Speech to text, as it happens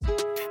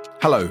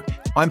Hello,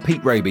 I'm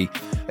Pete Raby,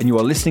 and you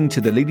are listening to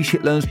the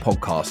Leadership Learns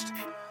podcast.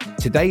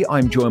 Today,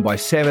 I'm joined by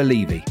Sarah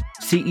Levy,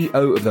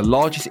 CEO of the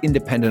largest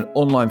independent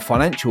online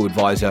financial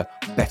advisor,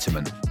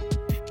 Betterment.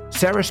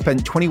 Sarah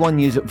spent 21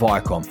 years at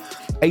Viacom,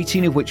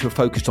 18 of which were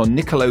focused on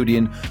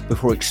Nickelodeon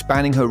before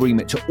expanding her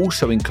remit to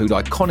also include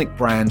iconic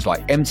brands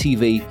like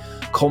MTV,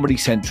 Comedy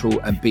Central,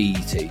 and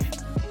BET.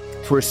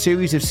 For a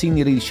series of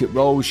senior leadership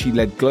roles, she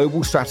led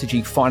global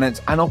strategy, finance,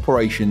 and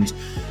operations,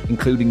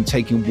 including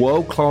taking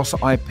world-class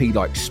IP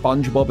like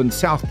SpongeBob and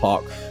South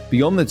Park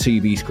beyond the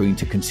TV screen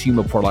to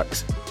consumer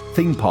products,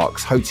 theme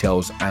parks,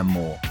 hotels, and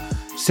more.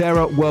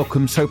 Sarah,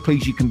 welcome. So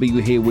pleased you can be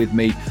here with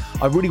me.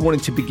 I really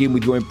wanted to begin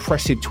with your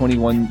impressive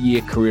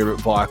 21-year career at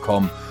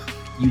Viacom.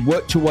 You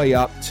worked your way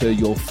up to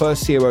your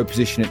first COO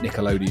position at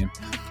Nickelodeon.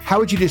 How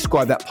would you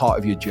describe that part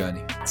of your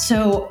journey?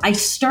 So I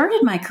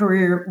started my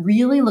career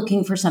really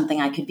looking for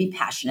something I could be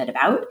passionate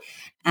about.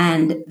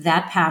 And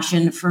that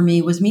passion for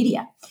me was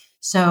media.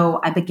 So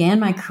I began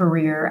my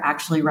career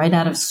actually right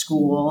out of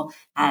school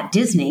at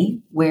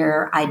Disney,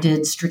 where I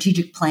did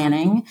strategic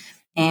planning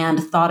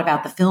and thought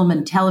about the film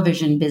and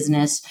television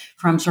business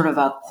from sort of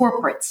a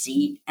corporate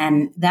seat.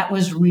 And that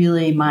was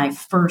really my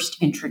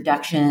first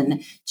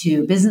introduction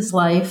to business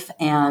life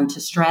and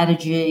to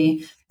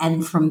strategy.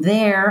 And from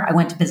there, I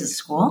went to business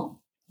school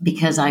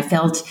because I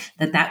felt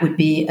that that would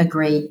be a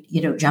great,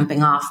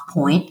 jumping off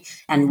point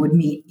and would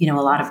meet, a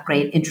lot of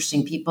great,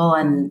 interesting people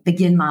and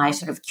begin my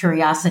sort of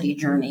curiosity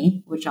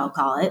journey, which I'll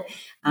call it.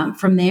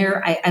 From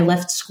there, I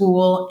left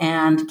school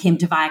and came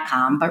to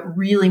Viacom, but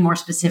really more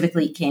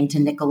specifically came to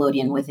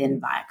Nickelodeon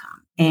within Viacom.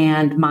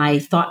 And my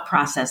thought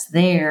process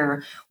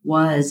there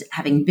was,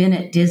 having been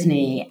at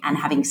Disney and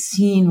having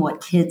seen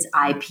what kids'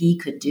 IP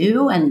could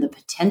do and the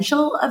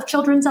potential of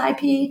children's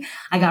IP,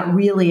 I got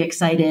really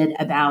excited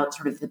about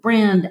sort of the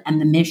brand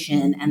and the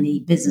mission and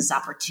the business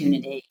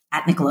opportunity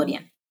at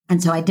Nickelodeon.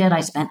 And so I did.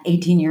 I spent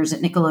 18 years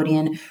at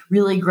Nickelodeon,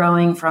 really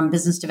growing from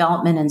business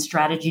development and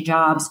strategy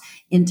jobs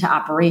into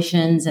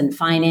operations and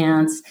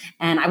finance.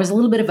 And I was a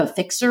little bit of a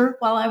fixer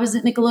while I was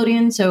at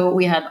Nickelodeon. So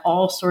we had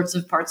all sorts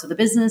of parts of the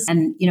business.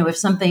 And, if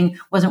something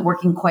wasn't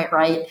working quite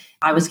right,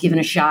 I was given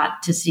a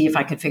shot to see if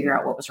I could figure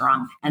out what was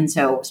wrong. And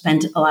so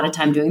spent a lot of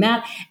time doing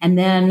that. And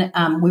then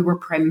we were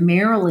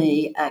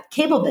primarily a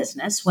cable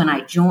business when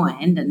I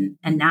joined.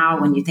 And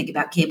now when you think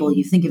about cable,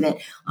 you think of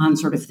it on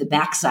sort of the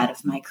backside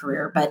of my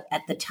career. But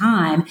at the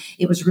time,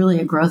 it was really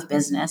a growth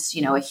business,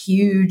 a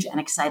huge and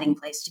exciting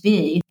place to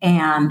be.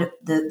 And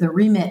the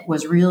remit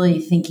was really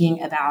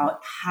thinking about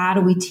how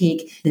do we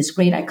take this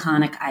great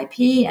iconic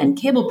IP and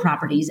cable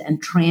properties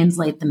and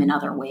translate them in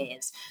other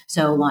ways.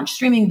 So launch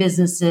streaming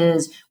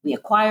businesses, we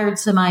acquired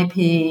some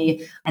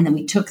IP, and then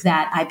we took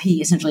that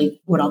IP,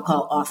 essentially what I'll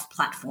call off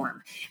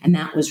platform. And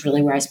that was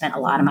really where I spent a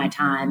lot of my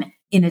time,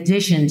 in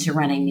addition to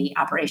running the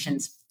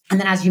operations. And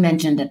then, as you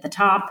mentioned at the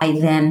top, I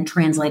then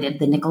translated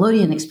the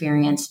Nickelodeon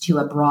experience to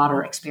a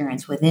broader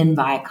experience within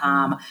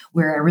Viacom,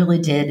 where I really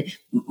did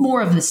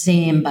more of the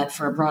same, but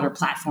for a broader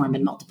platform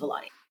and multiple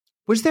audience.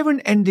 Was there an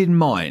end in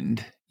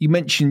mind? You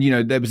mentioned,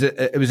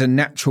 it was a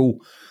natural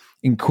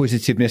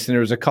inquisitiveness, and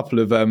there was a couple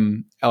of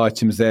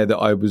items there that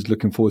I was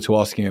looking forward to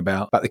asking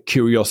about the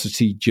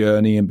curiosity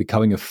journey and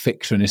becoming a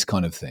fixer and this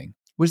kind of thing.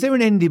 Was there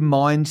an end in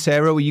mind,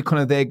 Sarah? Were you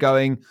kind of there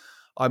going,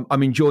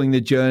 I'm enjoying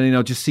the journey and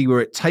I'll just see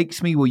where it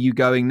takes me? Were you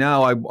going,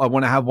 no, I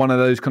want to have one of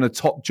those kind of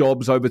top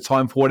jobs over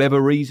time for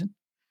whatever reason?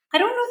 I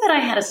don't know that I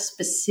had a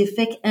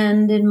specific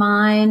end in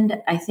mind.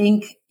 I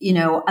think,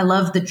 I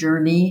love the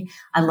journey.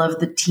 I love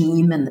the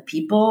team and the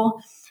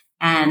people.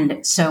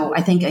 And so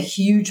I think a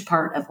huge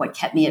part of what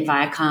kept me at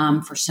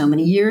Viacom for so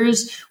many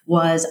years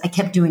was I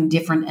kept doing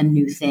different and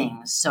new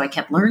things. So I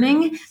kept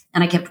learning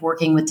and I kept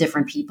working with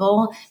different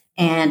people.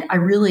 And I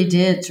really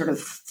did sort of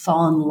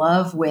fall in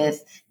love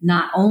with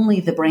not only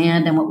the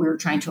brand and what we were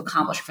trying to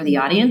accomplish for the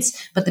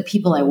audience, but the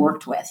people I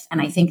worked with.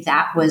 And I think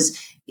that was,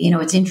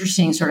 it's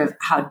interesting sort of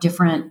how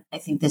different I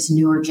think this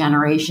newer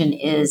generation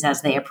is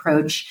as they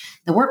approach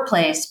the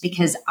workplace,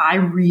 because I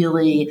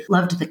really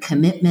loved the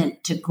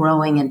commitment to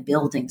growing and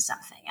building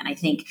something. And I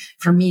think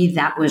for me,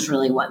 that was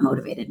really what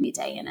motivated me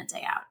day in and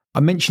day out. I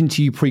mentioned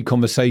to you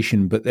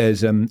pre-conversation, but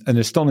there's an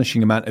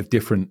astonishing amount of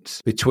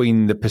difference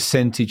between the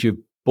percentage of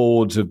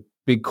boards of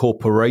big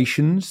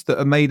corporations that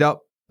are made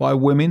up by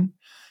women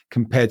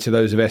compared to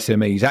those of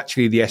SMEs.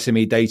 Actually, the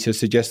SME data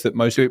suggests that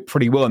most of it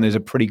pretty well, and there's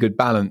a pretty good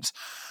balance.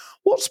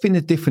 What's been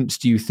the difference,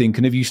 do you think?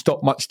 And have you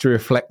stopped much to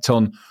reflect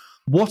on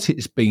what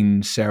it's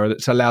been, Sarah,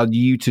 that's allowed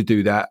you to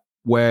do that,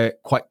 where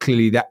quite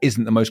clearly that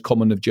isn't the most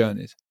common of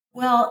journeys?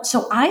 Well,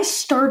 so I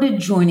started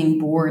joining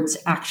boards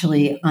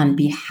actually on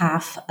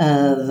behalf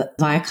of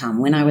Viacom.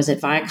 When I was at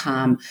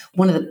Viacom,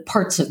 one of the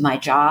parts of my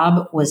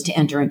job was to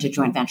enter into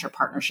joint venture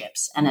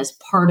partnerships. And as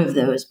part of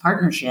those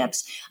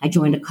partnerships, I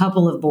joined a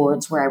couple of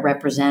boards where I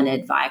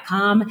represented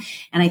Viacom.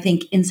 And I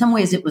think in some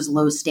ways it was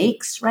low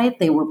stakes, right?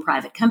 They were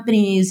private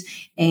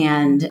companies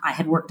and I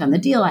had worked on the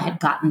deal. I had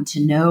gotten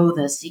to know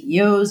the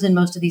CEOs in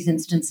most of these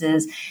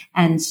instances.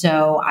 And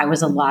so I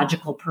was a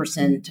logical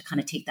person to kind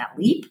of take that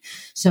leap.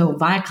 So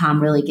Viacom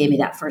Betterment.com really gave me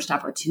that first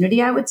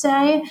opportunity, I would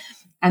say.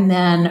 And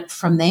then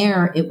from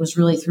there, it was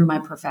really through my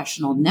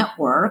professional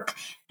network.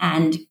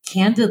 And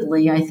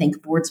candidly, I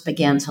think boards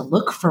began to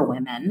look for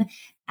women.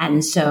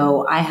 And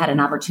so I had an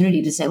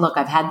opportunity to say, look,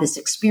 I've had this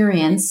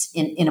experience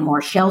in a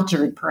more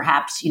sheltered,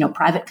 perhaps,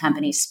 private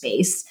company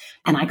space.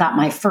 And I got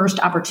my first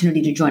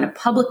opportunity to join a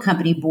public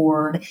company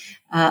board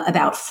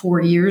about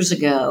 4 years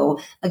ago,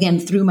 again,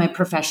 through my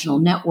professional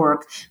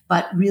network,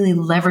 but really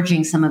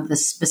leveraging some of the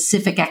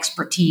specific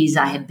expertise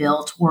I had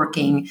built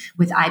working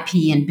with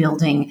IP and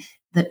building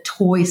the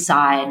toy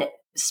side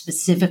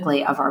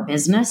specifically of our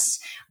business.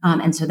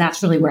 And so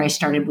that's really where I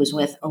started, was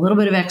with a little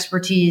bit of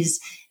expertise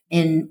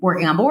in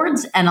working on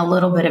boards and a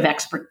little bit of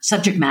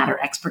subject matter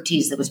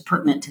expertise that was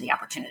pertinent to the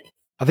opportunity.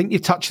 I think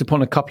you've touched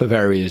upon a couple of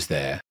areas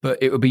there, but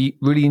it would be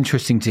really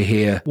interesting to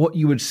hear what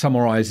you would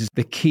summarize as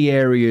the key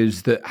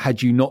areas that,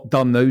 had you not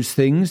done those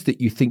things,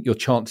 that you think your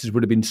chances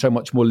would have been so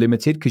much more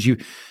limited. Because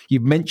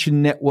you've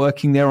mentioned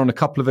networking there on a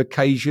couple of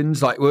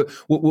occasions. Like,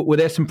 were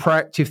there some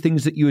proactive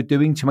things that you were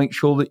doing to make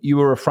sure that you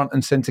were a front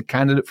and center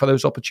candidate for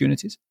those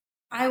opportunities?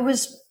 I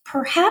was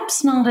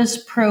perhaps not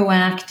as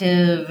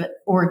proactive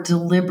or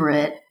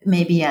deliberate,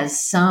 maybe as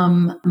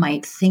some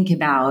might think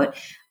about.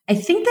 I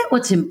think that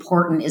what's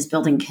important is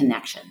building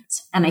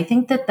connections. And I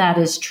think that that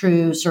is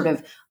true sort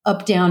of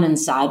up, down, and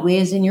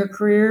sideways in your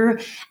career.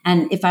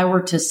 And if I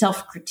were to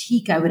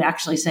self-critique, I would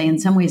actually say in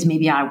some ways,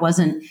 maybe I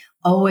wasn't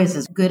always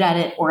as good at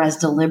it or as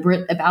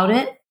deliberate about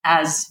it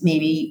as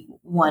maybe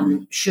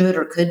one should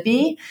or could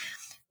be.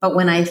 But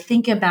when I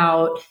think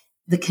about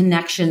the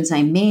connections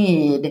I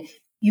made,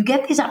 you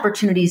get these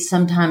opportunities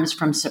sometimes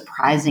from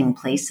surprising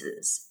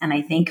places. And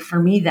I think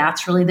for me,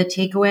 that's really the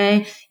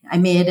takeaway. I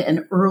made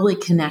an early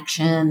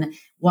connection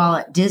while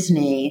at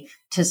Disney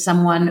to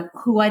someone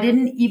who I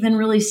didn't even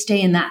really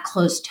stay in that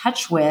close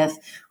touch with,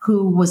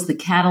 who was the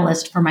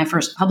catalyst for my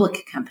first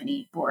public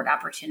company board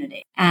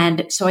opportunity.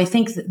 And so I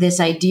think that this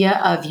idea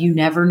of you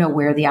never know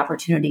where the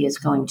opportunity is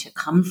going to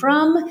come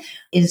from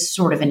is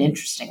sort of an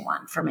interesting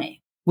one for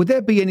me. Would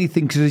there be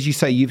anything, because as you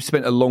say, you've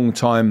spent a long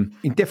time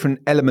in different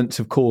elements,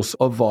 of course,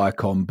 of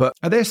Viacom, but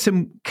are there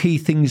some key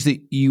things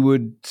that you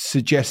would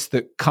suggest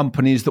that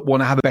companies that want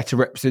to have a better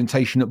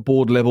representation at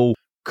board level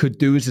could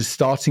do as a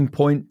starting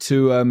point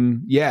to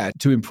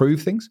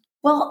improve things?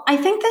 Well, I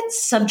think that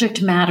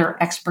subject matter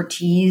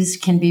expertise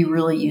can be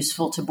really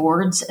useful to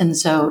boards. And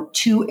so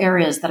 2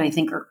 areas that I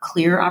think are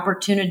clear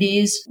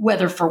opportunities,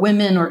 whether for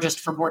women or just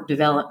for board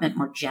development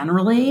more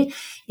generally,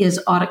 is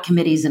audit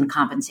committees and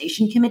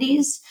compensation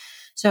committees.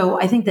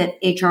 So I think that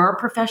HR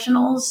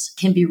professionals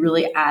can be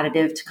really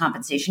additive to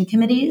compensation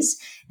committees.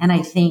 And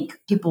I think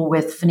people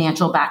with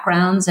financial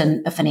backgrounds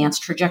and a finance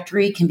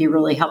trajectory can be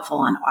really helpful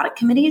on audit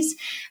committees.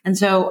 And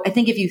so I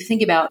think if you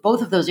think about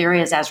both of those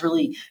areas as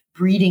really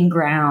breeding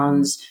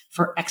grounds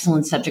for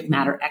excellent subject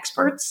matter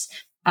experts,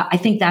 I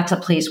think that's a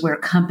place where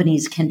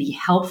companies can be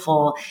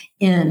helpful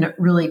in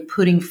really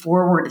putting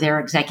forward their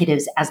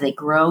executives as they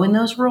grow in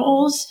those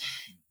roles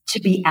to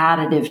be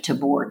additive to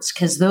boards,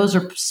 because those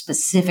are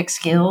specific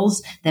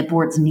skills that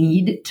boards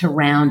need to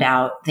round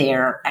out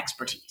their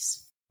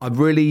expertise. I'm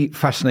really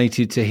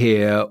fascinated to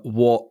hear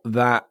what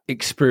that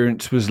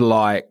experience was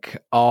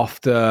like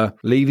after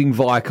leaving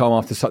Viacom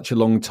after such a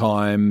long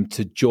time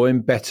to join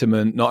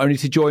Betterment, not only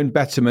to join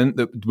Betterment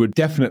that were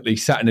definitely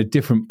sat in a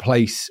different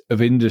place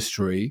of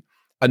industry,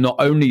 and not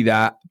only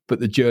that,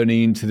 but the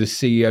journey into the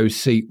CEO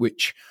seat,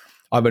 which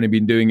I've only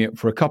been doing it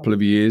for a couple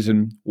of years,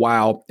 and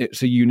wow,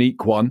 it's a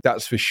unique one,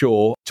 that's for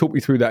sure. Talk me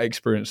through that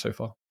experience so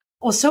far.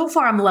 Well, so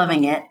far I'm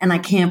loving it, and I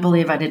can't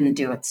believe I didn't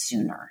do it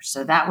sooner.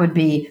 So that would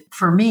be,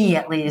 for me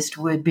at least,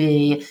 would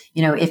be,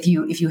 if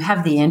you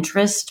have the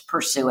interest,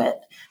 pursue it.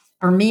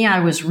 For me, I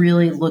was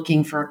really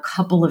looking for a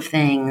couple of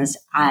things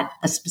at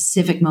a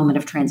specific moment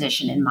of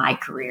transition in my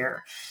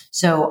career.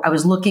 So I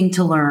was looking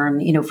to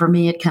learn, for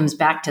me, it comes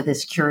back to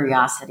this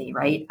curiosity,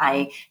 right?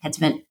 I had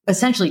spent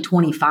essentially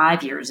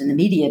 25 years in the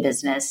media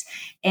business,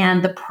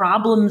 and the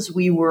problems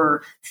we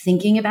were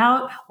thinking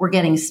about were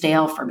getting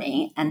stale for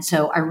me. And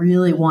so I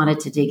really wanted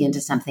to dig into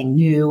something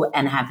new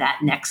and have that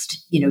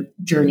next,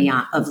 journey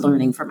of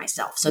learning for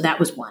myself. So that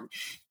was one.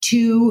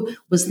 2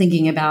 was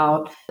thinking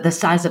about the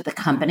size of the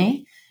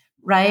company.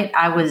 Right.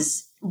 I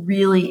was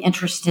really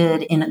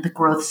interested in the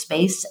growth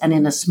space and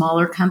in a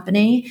smaller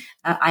company.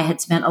 I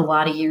had spent a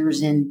lot of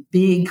years in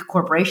big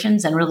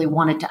corporations and really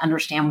wanted to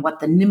understand what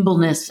the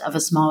nimbleness of a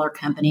smaller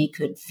company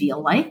could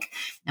feel like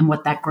and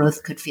what that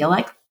growth could feel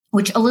like,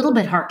 which a little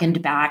bit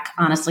harkened back,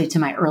 honestly, to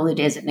my early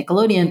days at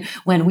Nickelodeon,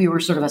 when we were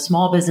sort of a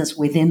small business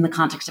within the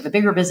context of a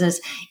bigger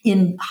business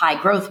in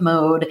high growth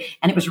mode.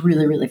 And it was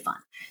really, really fun.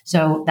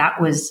 So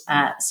that was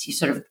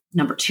sort of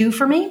number 2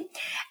 for me.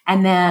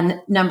 And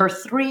then number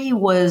 3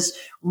 was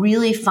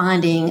really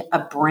finding a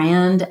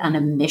brand and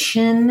a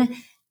mission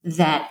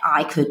that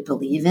I could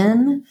believe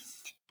in.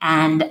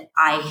 And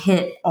I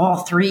hit all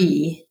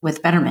 3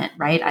 with Betterment,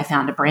 right? I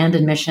found a brand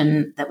and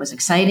mission that was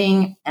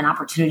exciting, an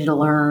opportunity to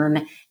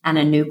learn, and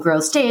a new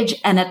growth stage.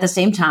 And at the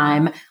same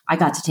time, I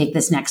got to take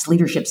this next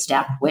leadership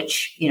step,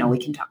 which, we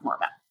can talk more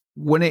about.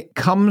 When it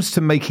comes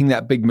to making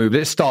that big move,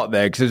 let's start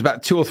there because there's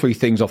about 2 or 3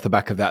 things off the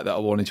back of that I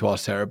wanted to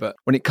ask Sarah. But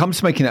when it comes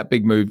to making that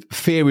big move,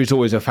 fear is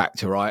always a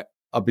factor, right?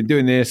 I've been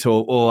doing this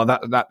or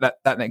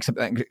that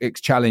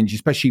next challenge,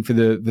 especially for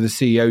the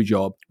CEO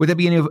job. Would there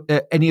be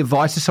any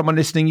advice to someone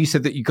listening? You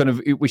said that you kind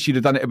of wish you'd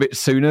have done it a bit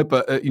sooner,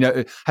 but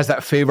has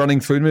that fear running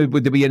through?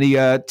 Would there be any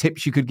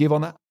tips you could give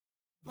on that?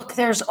 Look,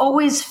 there's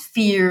always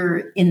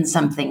fear in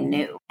something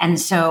new. And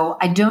so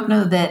I don't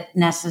know that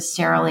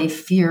necessarily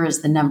fear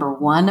is the number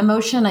one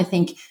emotion. I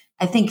think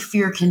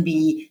fear can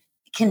be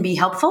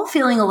helpful.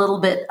 Feeling a little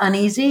bit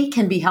uneasy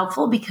can be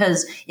helpful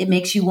because it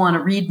makes you want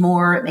to read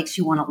more. It makes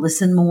you want to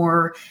listen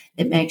more.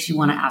 It makes you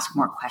want to ask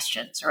more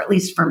questions, or at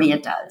least for me,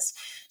 it does.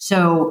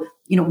 So,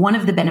 one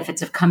of the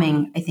benefits of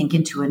coming, I think,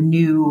 into a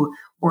new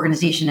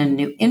organization and a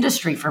new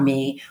industry for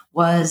me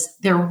was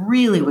there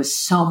really was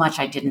so much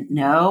I didn't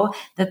know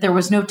that there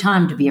was no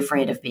time to be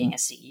afraid of being a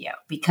CEO,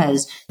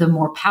 because the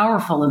more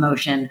powerful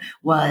emotion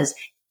was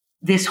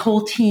this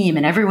whole team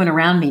and everyone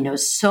around me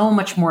knows so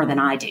much more than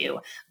I do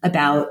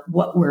about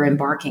what we're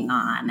embarking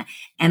on.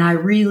 And I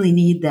really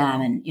need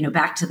them. And,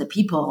 back to the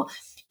people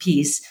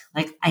piece,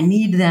 like I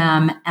need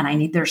them and I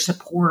need their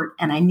support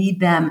and I need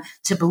them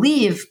to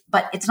believe,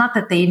 but it's not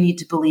that they need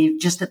to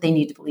believe, just that they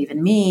need to believe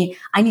in me.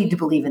 I need to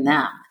believe in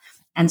them.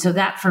 And so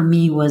that for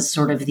me was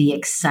sort of the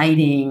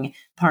exciting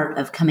part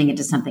of coming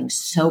into something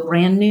so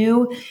brand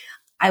new.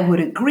 I would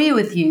agree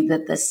with you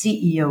that the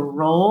CEO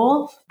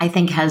role, I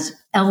think, has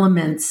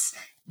elements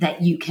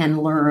that you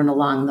can learn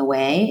along the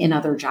way in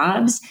other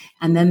jobs.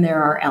 And then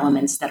there are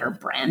elements that are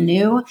brand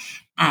new.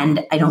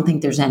 And I don't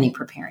think there's any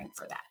preparing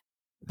for that.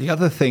 The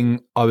other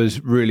thing I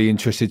was really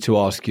interested to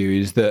ask you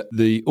is that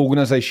the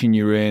organization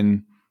you're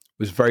in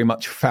was very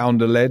much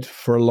founder-led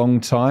for a long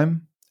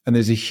time. And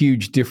there's a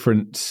huge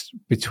difference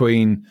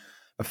between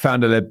a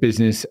founder-led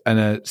business and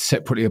a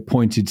separately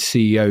appointed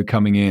CEO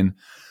coming in.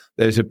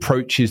 There's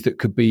approaches that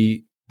could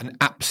be an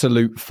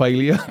absolute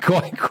failure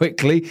quite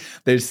quickly.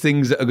 There's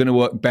things that are going to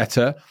work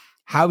better.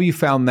 How have you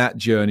found that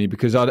journey?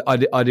 Because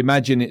I'd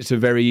imagine it's a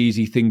very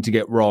easy thing to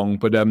get wrong,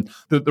 but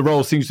the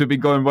role seems to have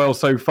been going well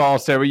so far.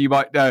 Sarah, you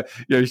might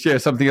share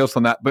something else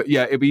on that. But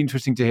yeah, it'd be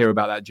interesting to hear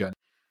about that journey.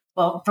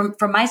 Well,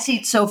 from my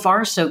seat, so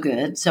far, so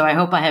good. So I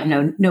hope I have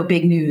no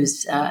big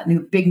news,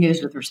 big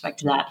news with respect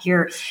to that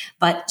here.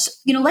 But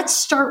let's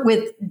start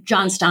with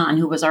John Stan,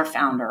 who was our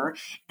founder,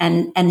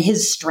 and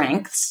his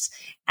strengths,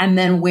 and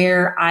then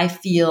where I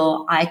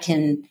feel I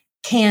can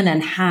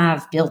and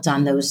have built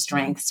on those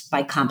strengths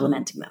by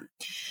complementing them.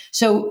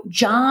 So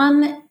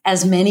John,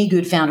 as many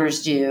good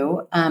founders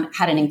do,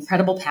 had an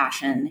incredible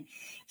passion.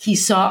 He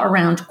saw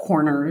around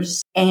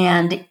corners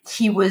and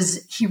he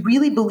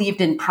really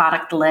believed in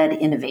product-led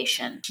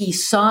innovation. He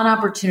saw an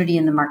opportunity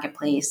in the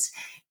marketplace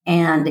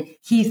and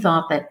he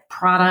thought that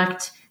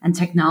product and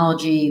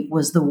technology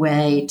was the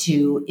way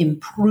to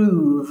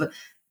improve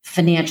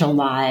financial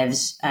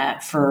lives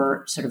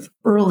for sort of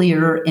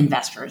earlier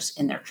investors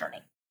in their journey.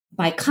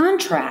 By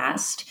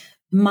contrast,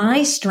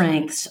 my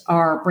strengths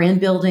are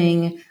brand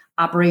building,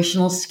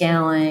 operational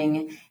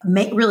scaling,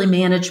 really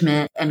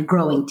management and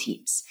growing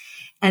teams.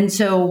 And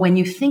so when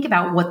you think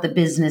about what the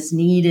business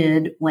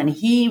needed when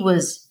he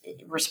was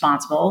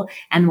responsible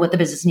and what the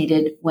business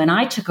needed when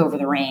I took over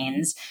the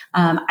reins,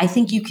 I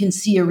think you can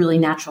see a really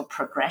natural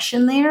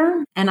progression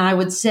there. And I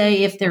would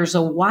say if there's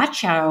a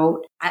watch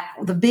out,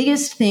 the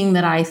biggest thing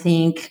that I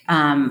think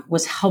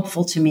was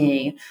helpful to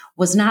me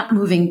was not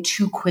moving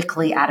too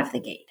quickly out of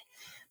the gate,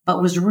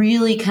 but was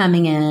really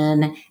coming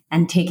in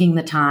and taking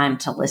the time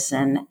to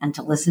listen and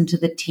to listen to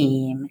the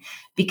team.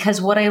 Because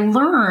what I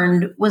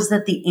learned was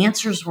that the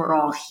answers were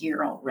all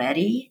here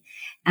already.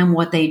 And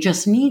what they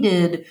just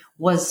needed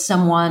was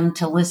someone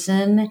to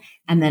listen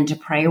and then to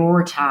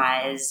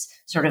prioritize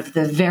sort of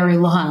the very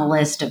long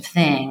list of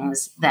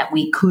things that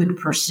we could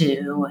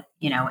pursue,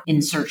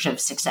 in search of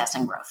success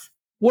and growth.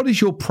 What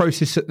is your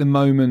process at the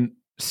moment,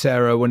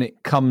 Sarah, when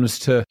it comes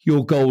to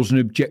your goals and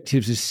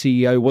objectives as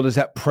CEO? What does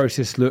that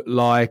process look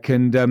like?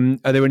 And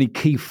are there any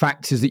key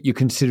factors that you're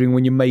considering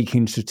when you're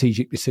making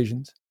strategic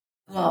decisions?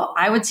 Well,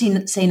 I would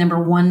say number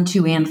 1,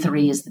 2, and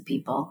 3 is the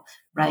people,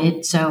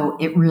 right? So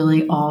it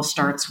really all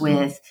starts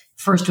with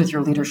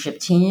your leadership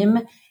team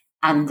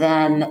and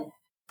then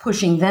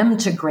pushing them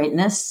to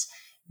greatness,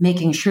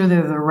 making sure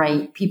they're the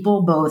right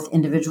people, both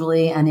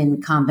individually and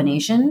in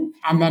combination,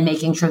 and then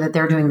making sure that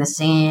they're doing the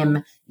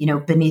same,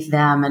 beneath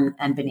them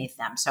and beneath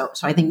them. So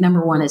I think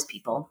number 1 is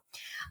people.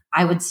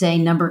 I would say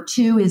number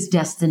 2 is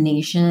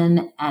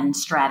destination and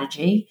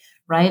strategy,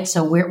 right?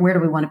 So where do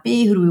we want to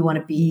be? Who do we want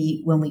to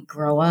be when we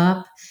grow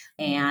up?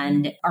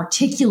 And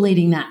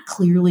articulating that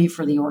clearly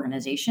for the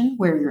organization,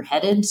 where you're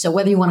headed. So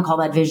whether you want to call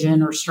that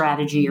vision or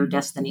strategy or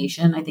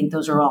destination, I think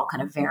those are all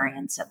kind of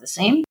variants of the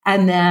same.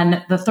 And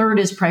then the third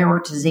is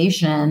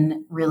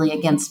prioritization, really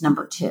against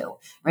number 2,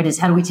 right? Is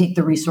how do we take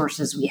the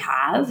resources we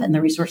have and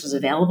the resources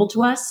available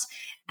to us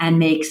and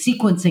make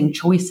sequencing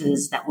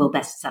choices that will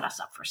best set us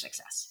up for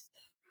success.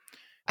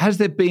 Has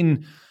there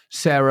been,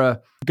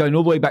 Sarah, going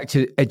all the way back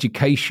to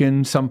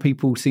education, some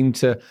people seem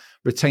to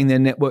retain their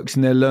networks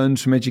and their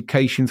learns from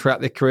education throughout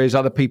their careers.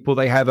 Other people,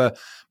 they have a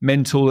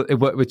mentor that they've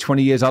worked with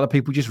 20 years. Other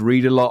people just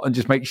read a lot and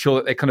just make sure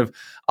that they're kind of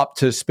up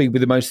to speed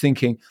with the most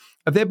thinking.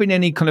 Have there been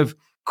any kind of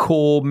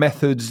core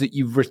methods that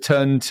you've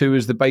returned to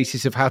as the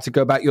basis of how to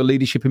go about your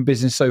leadership in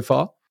business so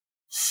far?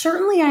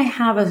 Certainly, I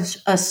have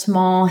a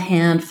small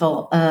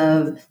handful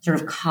of sort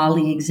of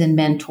colleagues and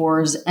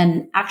mentors.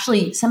 And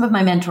actually, some of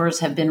my mentors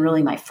have been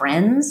really my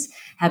friends,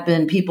 have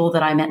been people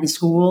that I met in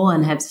school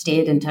and have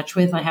stayed in touch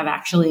with. I have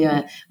actually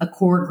a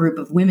core group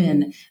of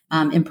women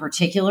in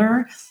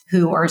particular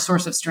who are a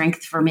source of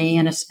strength for me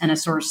and a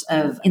source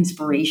of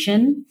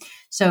inspiration.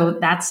 So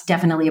that's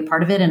definitely a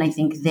part of it. And I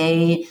think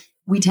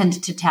we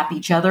tend to tap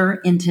each other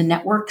into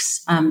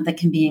networks that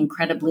can be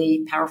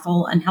incredibly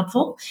powerful and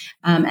helpful.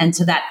 And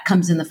so that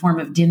comes in the form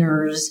of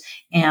dinners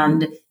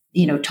and,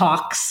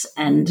 talks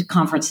and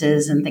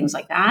conferences and things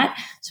like that.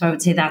 So I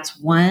would say that's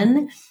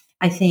one.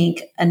 I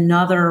think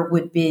another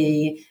would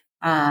be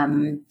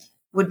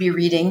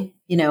reading,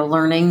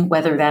 learning,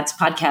 whether that's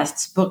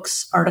podcasts,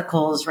 books,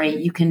 articles, right?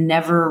 You can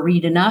never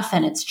read enough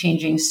and it's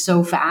changing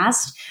so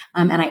fast.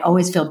 And I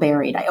always feel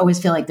buried. I always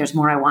feel like there's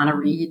more I want to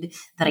read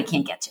that I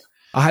can't get to.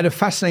 I had a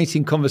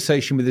fascinating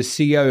conversation with the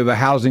CEO of a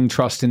housing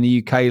trust in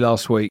the UK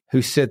last week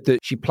who said that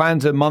she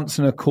plans her months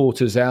and her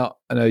quarters out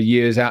and her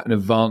years out in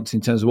advance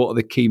in terms of what are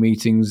the key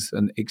meetings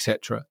and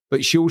etc.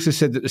 But she also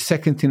said that the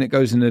second thing that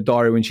goes in the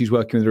diary when she's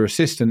working with her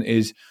assistant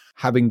is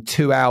having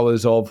 2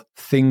 hours of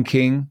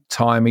thinking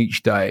time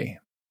each day,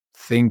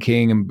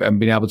 thinking and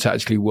being able to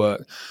actually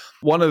work.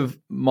 One of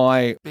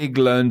my big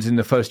learns in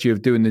the first year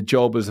of doing the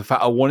job was the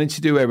fact I wanted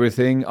to do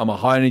everything. I'm a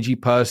high energy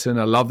person.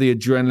 I love the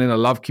adrenaline. I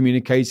love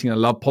communicating. I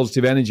love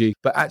positive energy.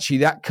 But actually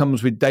that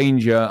comes with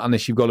danger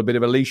unless you've got a bit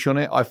of a leash on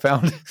it, I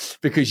found,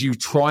 because you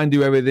try and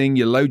do everything.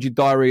 You load your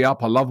diary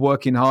up. I love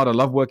working hard. I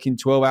love working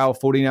 12-hour,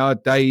 14-hour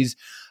days.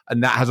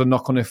 And that has a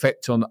knock-on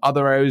effect on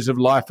other areas of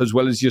life as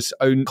well as your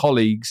own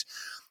colleagues.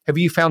 Have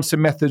you found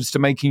some methods to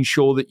making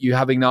sure that you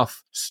have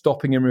enough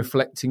stopping and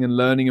reflecting and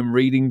learning and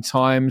reading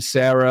time,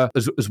 Sarah,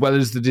 as well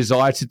as the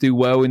desire to do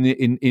well in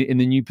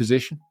the new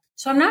position?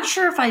 So I'm not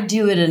sure if I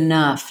do it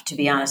enough, to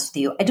be honest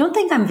with you. I don't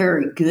think I'm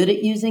very good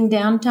at using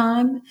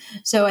downtime.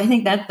 So I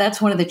think that's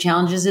one of the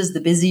challenges is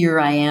the busier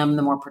I am,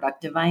 the more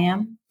productive I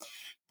am.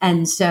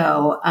 And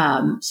so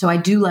I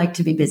do like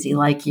to be busy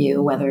like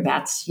you, whether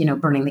that's,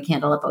 burning the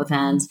candle at both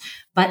ends.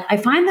 But I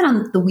find that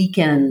on the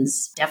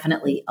weekends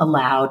definitely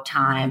allow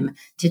time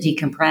to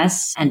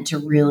decompress and to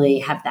really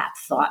have that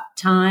thought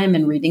time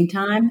and reading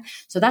time.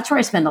 So that's where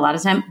I spend a lot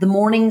of time. The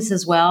mornings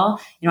as well.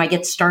 I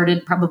get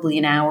started probably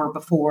an hour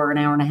before, an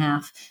hour and a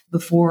half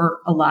before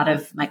a lot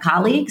of my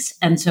colleagues.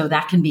 And so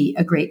that can be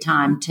a great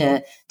time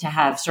to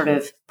have sort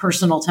of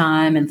personal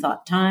time and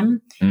thought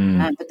time.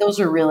 But those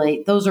are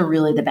really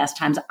the best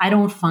times. I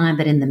don't find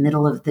that in the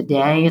middle of the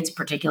day, it's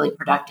particularly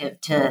productive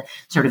to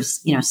sort of,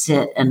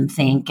 sit and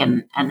think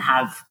and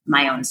have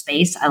my own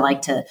space. I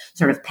like to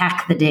sort of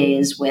pack the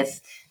days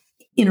with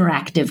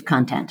interactive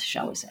content,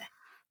 shall we say.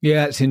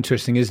 Yeah, it's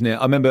interesting, isn't it?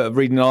 I remember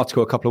reading an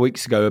article a couple of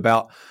weeks ago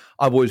about,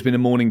 I've always been a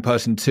morning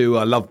person too.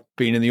 I love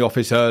being in the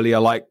office early. I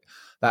like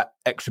that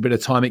extra bit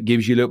of time it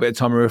gives you, a little bit of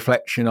time of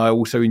reflection. I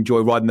also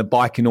enjoy riding the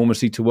bike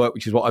enormously to work,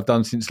 which is what I've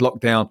done since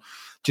lockdown.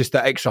 Just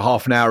that extra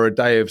half an hour a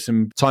day of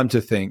some time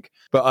to think.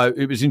 But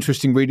it was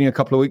interesting reading a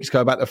couple of weeks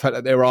ago about the fact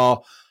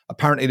that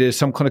apparently there's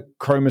some kind of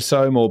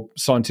chromosome, or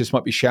scientists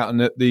might be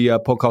shouting at the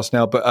podcast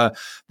now, but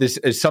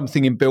there's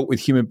something inbuilt with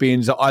human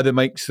beings that either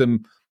makes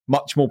them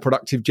much more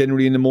productive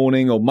generally in the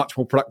morning or much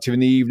more productive in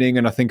the evening.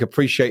 And I think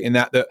appreciating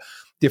that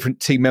different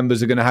team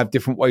members are going to have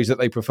different ways that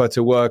they prefer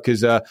to work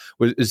has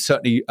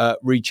certainly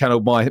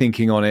rechanneled my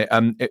thinking on it.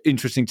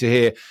 Interesting to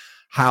hear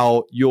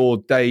how your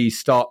day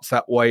starts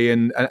that way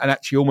and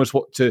actually almost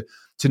what to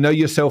know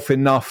yourself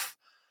enough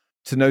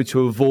to know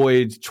to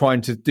avoid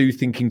trying to do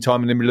thinking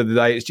time in the middle of the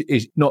day.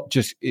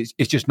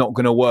 It's just not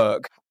going to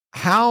work.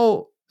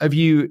 How have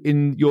you,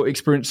 in your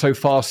experience so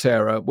far,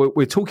 Sarah,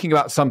 we're talking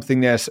about something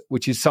there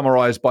which is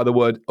summarized by the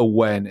word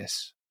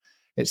awareness.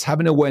 It's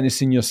having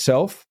awareness in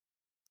yourself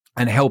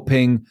and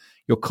helping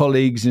your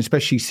colleagues, and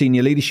especially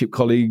senior leadership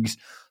colleagues,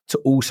 to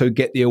also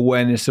get the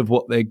awareness of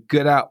what they're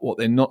good at, what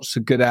they're not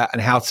so good at,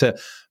 and how to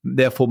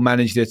therefore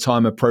manage their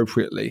time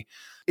appropriately.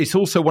 It's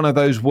also one of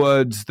those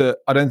words that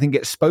I don't think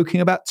gets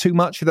spoken about too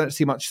much. I don't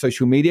see much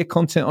social media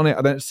content on it.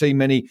 I don't see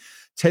many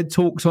TED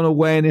Talks on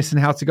awareness and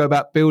how to go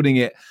about building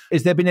it.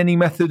 Has there been any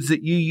methods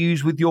that you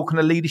use with your kind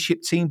of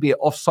leadership team, be it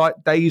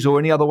offsite days or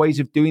any other ways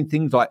of doing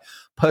things like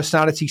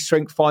personality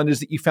strength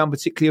finders that you found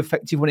particularly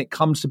effective when it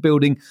comes to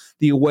building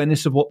the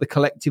awareness of what the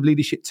collective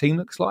leadership team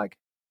looks like?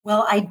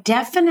 Well, I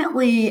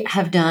definitely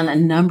have done a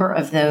number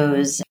of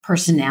those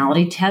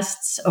personality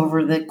tests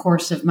over the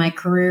course of my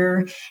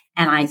career.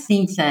 And I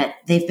think that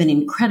they've been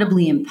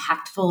incredibly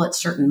impactful at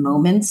certain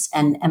moments.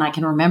 And I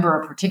can remember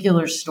a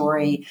particular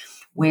story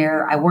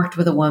where I worked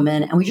with a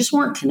woman and we just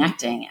weren't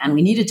connecting and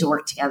we needed to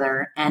work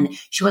together and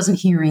she wasn't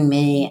hearing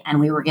me and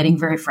we were getting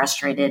very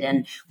frustrated.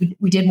 And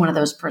we did one of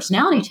those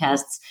personality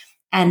tests.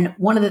 And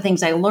one of the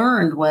things I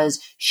learned was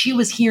she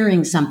was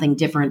hearing something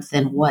different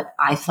than what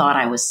I thought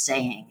I was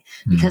saying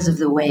because of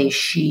the way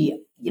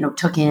she,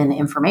 took in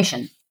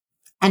information.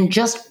 And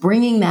just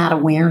bringing that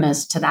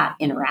awareness to that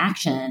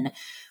interaction,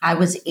 I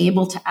was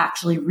able to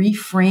actually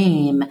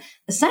reframe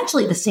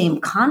essentially the same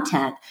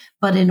content,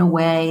 but in a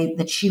way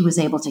that she was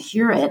able to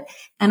hear it.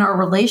 And our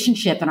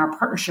relationship and our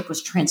partnership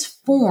was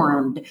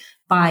transformed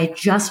by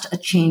just a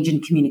change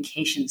in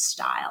communication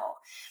style.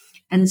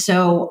 And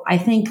so I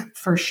think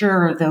for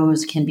sure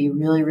those can be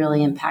really,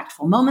 really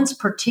impactful moments,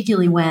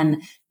 particularly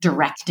when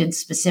directed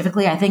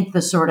specifically. I think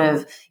the sort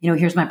of,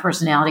 here's my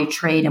personality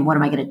trait and what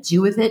am I going to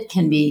do with it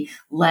can be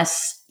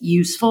less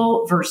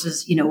useful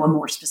versus, a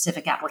more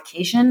specific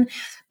application.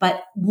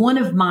 But one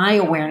of my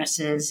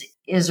awarenesses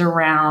is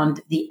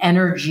around the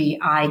energy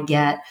I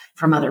get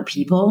from other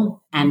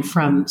people and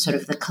from sort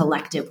of the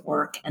collective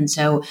work. And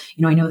so,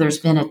 I know there's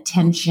been a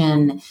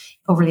tension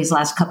over these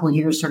last couple of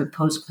years, sort of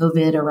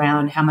post-COVID,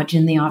 around how much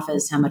in the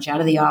office, how much out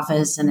of the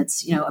office. And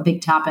it's, a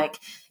big topic.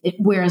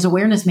 Whereas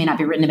awareness may not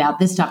be written about,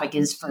 this topic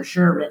is for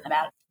sure written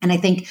about. And I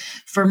think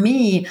for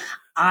me,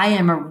 I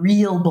am a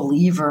real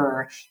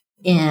believer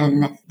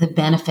in the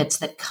benefits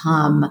that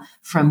come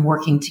from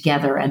working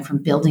together and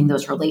from building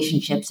those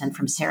relationships and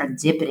from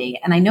serendipity.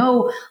 And I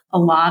know a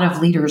lot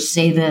of leaders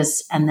say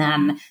this, and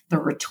then the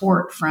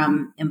retort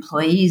from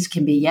employees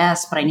can be,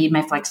 yes, but I need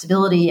my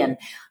flexibility. And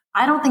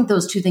I don't think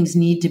those two things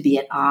need to be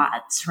at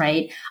odds,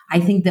 right?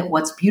 I think that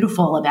what's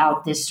beautiful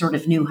about this sort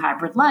of new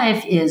hybrid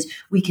life is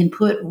we can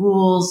put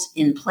rules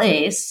in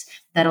place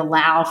that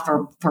allow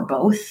for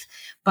both.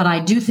 But I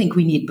do think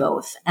we need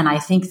both. And I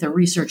think the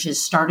research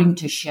is starting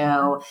to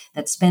show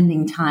that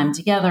spending time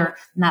together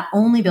not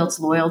only builds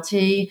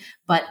loyalty,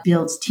 but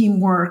builds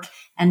teamwork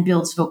and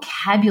builds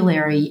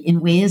vocabulary in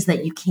ways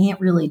that you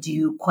can't really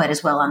do quite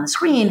as well on the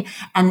screen.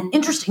 And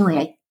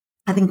interestingly,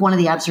 I think one of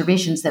the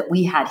observations that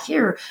we had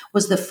here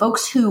was the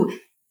folks who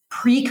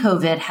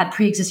pre-COVID had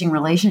pre-existing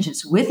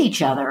relationships with each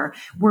other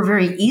were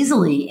very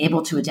easily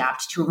able to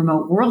adapt to a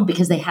remote world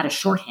because they had a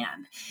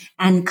shorthand.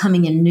 And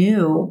coming in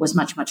new was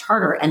much, much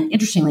harder. And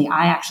interestingly,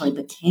 I actually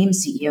became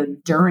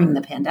CEO during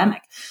the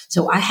pandemic.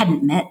 So I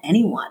hadn't met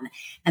anyone.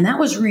 And that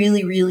was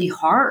really, really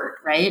hard,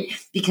 right?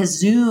 Because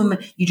Zoom,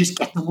 you just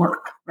get the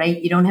work,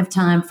 right? You don't have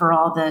time for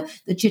all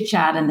the chit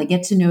chat and the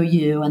get to know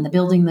you and the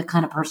building the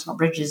kind of personal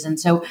bridges. And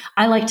so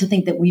I like to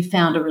think that we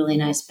found a really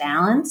nice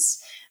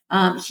balance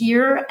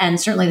here.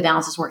 And certainly the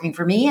balance is working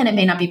for me, and it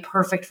may not be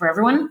perfect for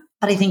everyone.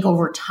 But I think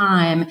over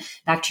time,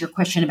 back to your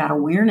question about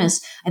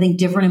awareness, I think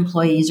different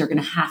employees are going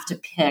to have to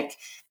pick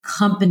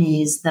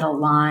companies that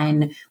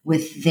align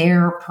with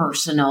their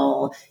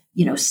personal,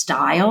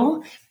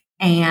 style.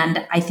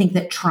 And I think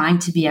that trying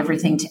to be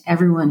everything to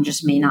everyone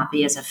just may not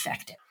be as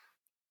effective.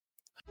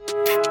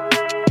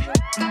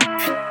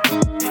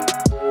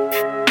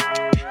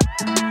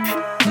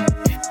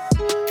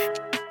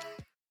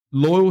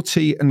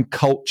 Loyalty and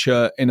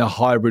culture in a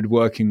hybrid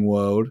working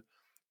world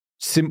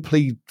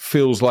simply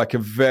feels like a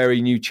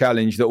very new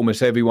challenge that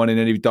almost everyone in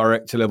any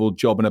director level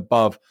job and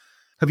above.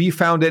 Have you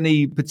found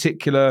any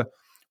particular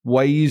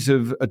ways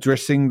of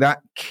addressing that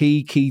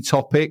key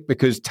topic?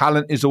 Because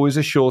talent is always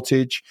a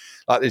shortage.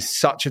 Like there's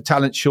such a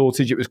talent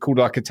shortage. It was called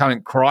like a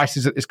talent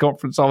crisis at this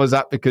conference I was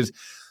at because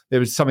there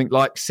was something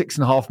like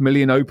 6.5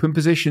 million open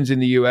positions in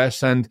the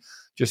US and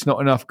just not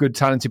enough good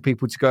talented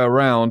people to go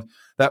around.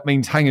 That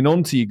means hanging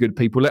on to your good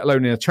people, let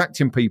alone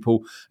attracting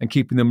people and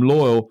keeping them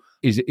loyal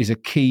is a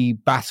key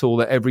battle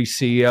that every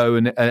CEO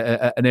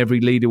and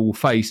every leader will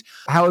face.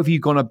 How have you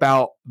gone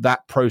about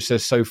that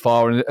process so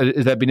far? And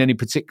has there been any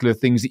particular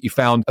things that you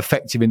found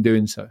effective in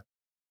doing so?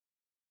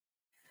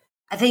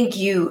 I think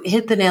you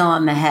hit the nail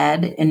on the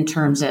head in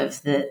terms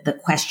of the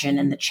question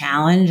and the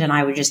challenge. And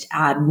I would just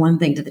add one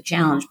thing to the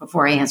challenge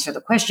before I answer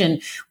the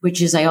question,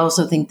 which is I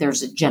also think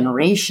there's a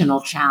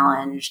generational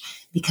challenge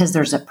because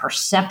there's a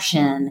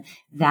perception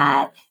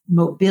that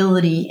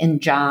mobility in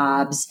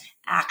jobs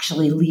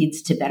actually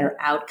leads to better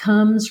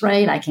outcomes,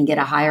 right? I can get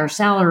a higher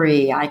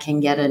salary. I can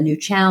get a new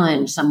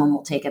challenge. Someone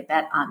will take a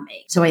bet on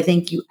me. So I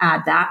think you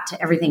add that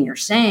to everything you're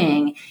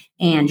saying,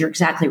 and you're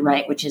exactly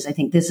right, which is I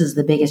think this is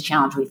the biggest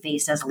challenge we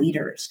face as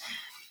leaders.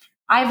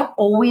 I've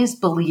always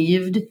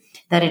believed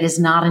that it is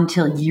not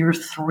until year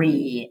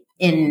 3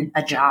 in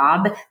a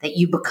job that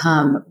you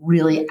become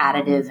really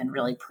additive and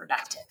really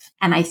productive.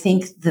 And I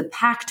think the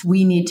pact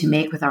we need to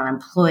make with our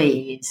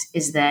employees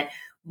is that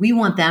we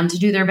want them to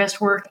do their best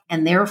work,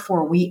 and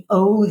therefore we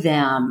owe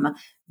them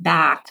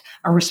back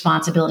a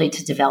responsibility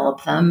to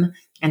develop them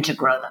and to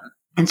grow them.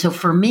 And so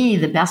for me,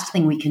 the best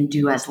thing we can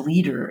do as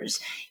leaders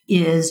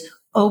is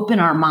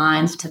open our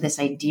minds to this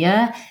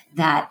idea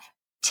that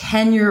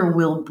tenure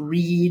will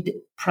breed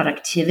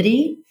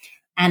productivity.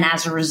 And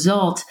as a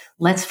result,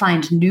 let's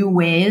find new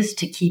ways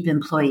to keep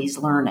employees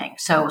learning.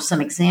 So some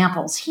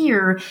examples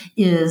here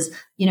is,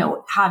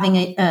 having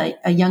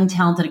a young,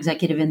 talented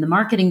executive in the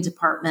marketing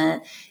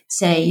department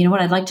say,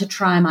 I'd like to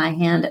try my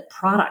hand at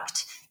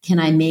product. Can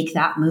I make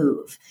that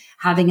move?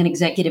 having an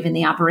executive in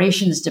the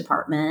operations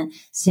department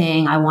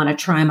saying, I want to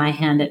try my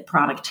hand at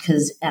product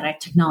because at a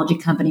technology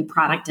company,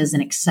 product is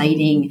an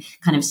exciting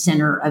kind of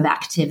center of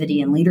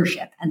activity and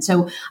leadership. And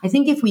so I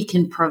think if we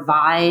can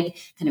provide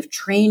kind of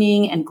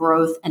training and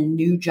growth and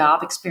new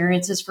job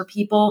experiences for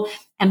people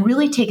and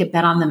really take a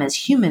bet on them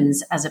as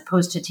humans, as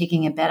opposed to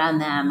taking a bet on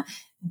them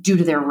due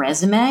to their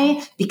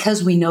resume,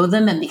 because we know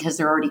them and because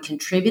they're already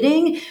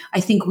contributing,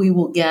 I think we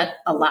will get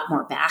a lot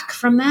more back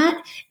from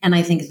that. And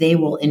I think they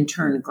will in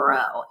turn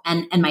grow.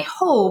 And my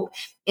hope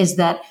is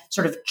that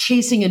sort of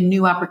chasing a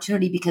new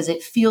opportunity because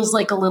it feels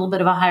like a little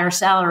bit of a higher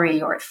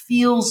salary, or it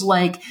feels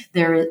like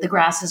the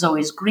grass is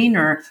always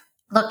greener.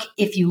 Look,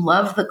 if you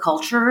love the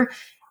culture,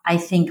 I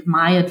think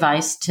my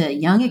advice to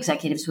young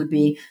executives would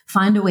be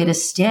find a way to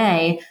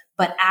stay,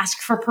 but ask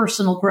for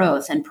personal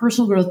growth. And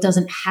personal growth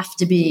doesn't have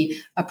to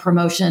be a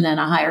promotion and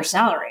a higher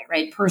salary,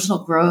 right?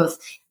 Personal growth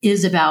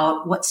is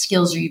about what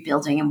skills are you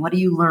building and what are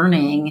you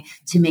learning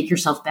to make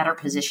yourself better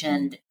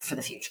positioned for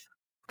the future.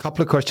 A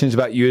couple of questions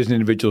about you as an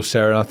individual,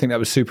 Sarah. I think that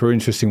was super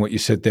interesting what you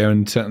said there,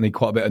 and certainly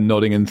quite a bit of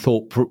nodding and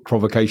thought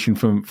provocation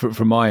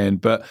from my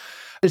end. But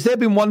has there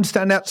been one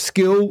standout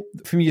skill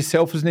from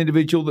yourself as an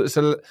individual that's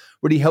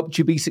really helped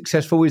you be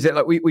successful? Is it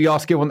like we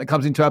ask everyone that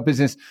comes into our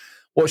business,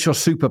 what's your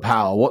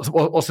superpower?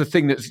 What's the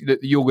thing that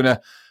you're going to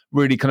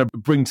really kind of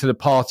bring to the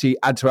party,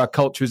 add to our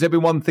culture? Has there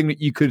been one thing that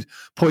you could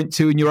point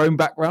to in your own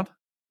background?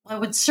 I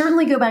would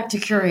certainly go back to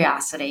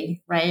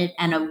curiosity, right?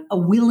 And a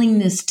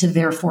willingness to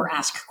therefore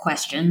ask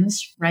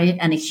questions, right?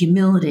 And a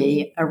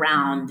humility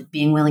around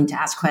being willing to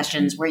ask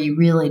questions where you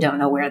really don't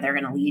know where they're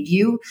going to lead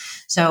you.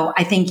 So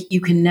I think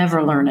you can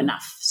never learn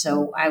enough.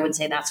 So I would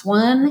say that's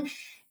one.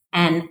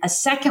 And a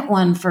second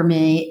one for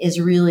me is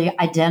really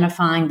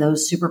identifying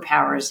those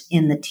superpowers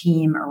in the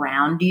team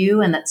around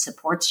you and that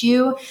supports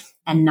you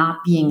and not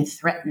being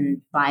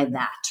threatened by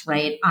that,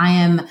 right? I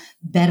am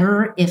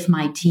better if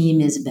my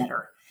team is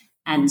better.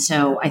 And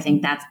so I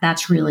think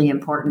that's really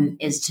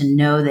important, is to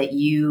know that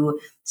you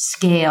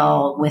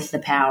scale with the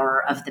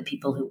power of the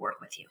people who work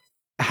with you.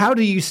 How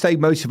do you stay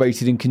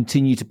motivated and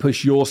continue to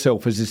push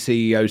yourself as a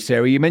CEO,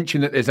 Sarah? You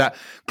mentioned that there's that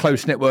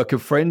close network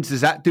of friends.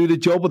 Does that do the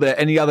job? Are there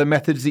any other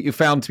methods that you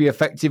found to be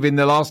effective in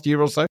the last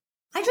year or so?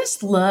 I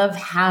just love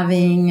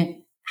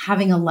having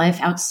a life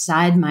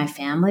outside my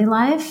family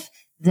life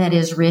that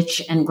is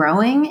rich and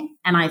growing.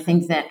 And I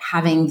think that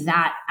having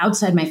that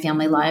outside my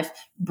family life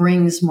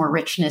brings more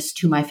richness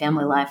to my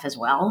family life as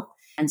well.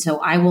 And so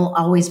I will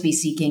always be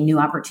seeking new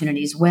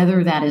opportunities,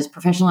 whether that is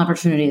professional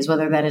opportunities,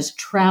 whether that is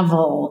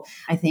travel.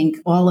 I think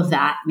all of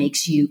that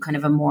makes you kind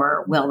of a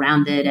more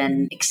well-rounded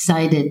and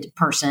excited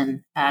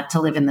person to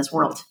live in this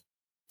world.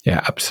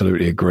 Yeah,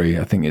 absolutely agree.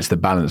 I think it's the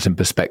balance and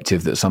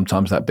perspective that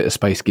sometimes that bit of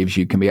space gives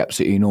you can be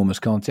absolutely enormous,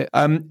 can't it?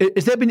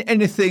 Has there been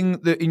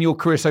anything that in your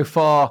career so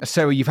far,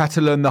 Sarah, you've had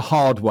to learn the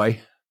hard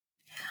way?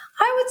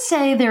 I would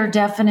say there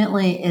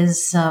definitely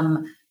is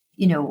some,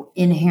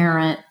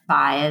 inherent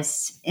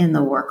bias in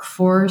the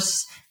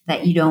workforce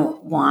that you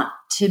don't want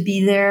to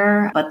be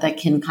there, but that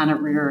can kind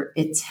of rear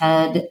its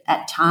head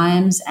at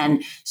times.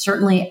 And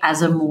certainly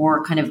as a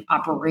more kind of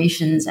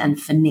operations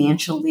and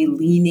financially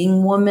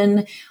leaning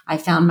woman, I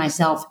found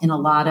myself in a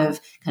lot of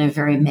kind of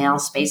very male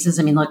spaces.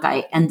 I mean, look,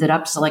 I ended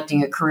up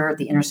selecting a career at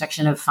the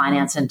intersection of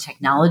finance and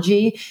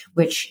technology,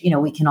 which,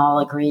 we can all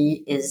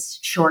agree is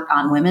short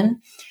on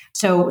women.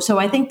 So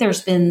I think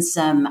there's been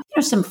some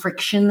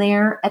friction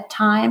there at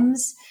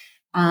times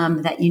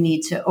that you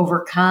need to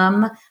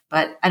overcome.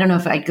 But I don't know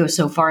if I'd go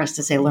so far as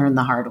to say learn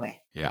the hard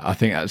way. Yeah, I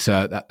think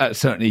that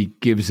certainly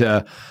gives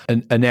an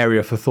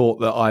area for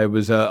thought that I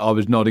was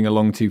nodding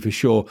along to for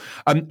sure.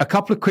 A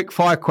couple of quick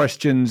fire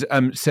questions,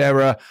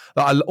 Sarah,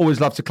 that I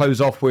always love to close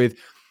off with.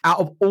 Out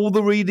of all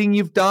the reading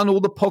you've done, all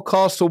the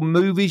podcasts or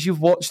movies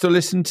you've watched or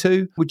listened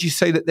to, would you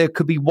say that there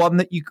could be one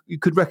that you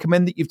could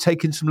recommend that you've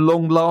taken some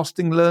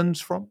long-lasting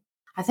learns from?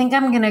 I think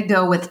I'm going to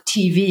go with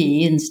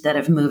TV instead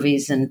of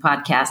movies and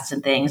podcasts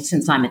and things,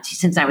 since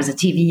I was a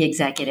TV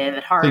executive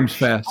at heart. Seems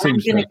fair.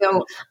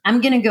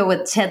 I'm going to go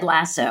with Ted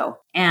Lasso.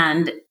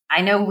 And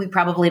I know we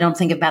probably don't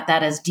think about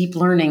that as deep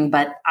learning,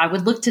 but I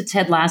would look to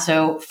Ted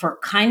Lasso for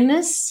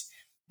kindness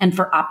and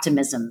for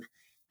optimism.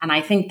 And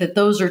I think that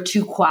those are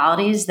two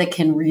qualities that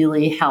can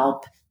really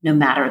help no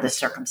matter the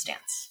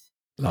circumstance.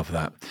 Love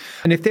that.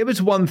 And if there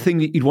was one thing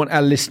that you'd want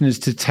our listeners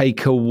to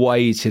take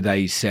away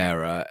today,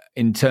 Sarah,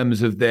 in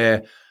terms of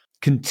their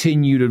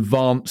continued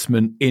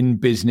advancement in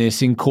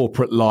business, in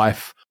corporate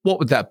life, what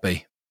would that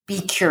be?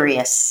 Be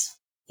curious.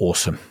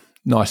 Awesome.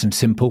 Nice and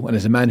simple. And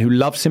as a man who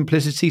loves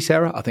simplicity,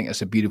 Sarah, I think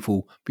that's a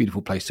beautiful,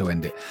 beautiful place to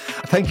end it.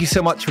 Thank you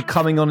so much for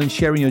coming on and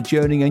sharing your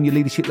journey and your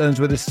leadership learns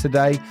with us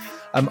today.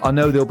 I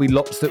know there'll be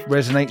lots that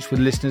resonates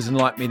with listeners, and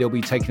like me, they'll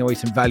be taking away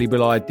some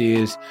valuable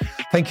ideas.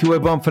 Thank you,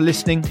 everyone, for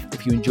listening.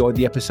 If you enjoyed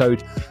the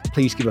episode,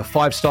 please give a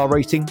 5-star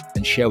rating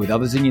and share with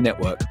others in your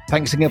network.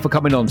 Thanks again for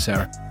coming on,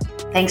 Sarah.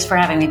 Thanks for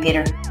having me,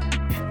 Peter.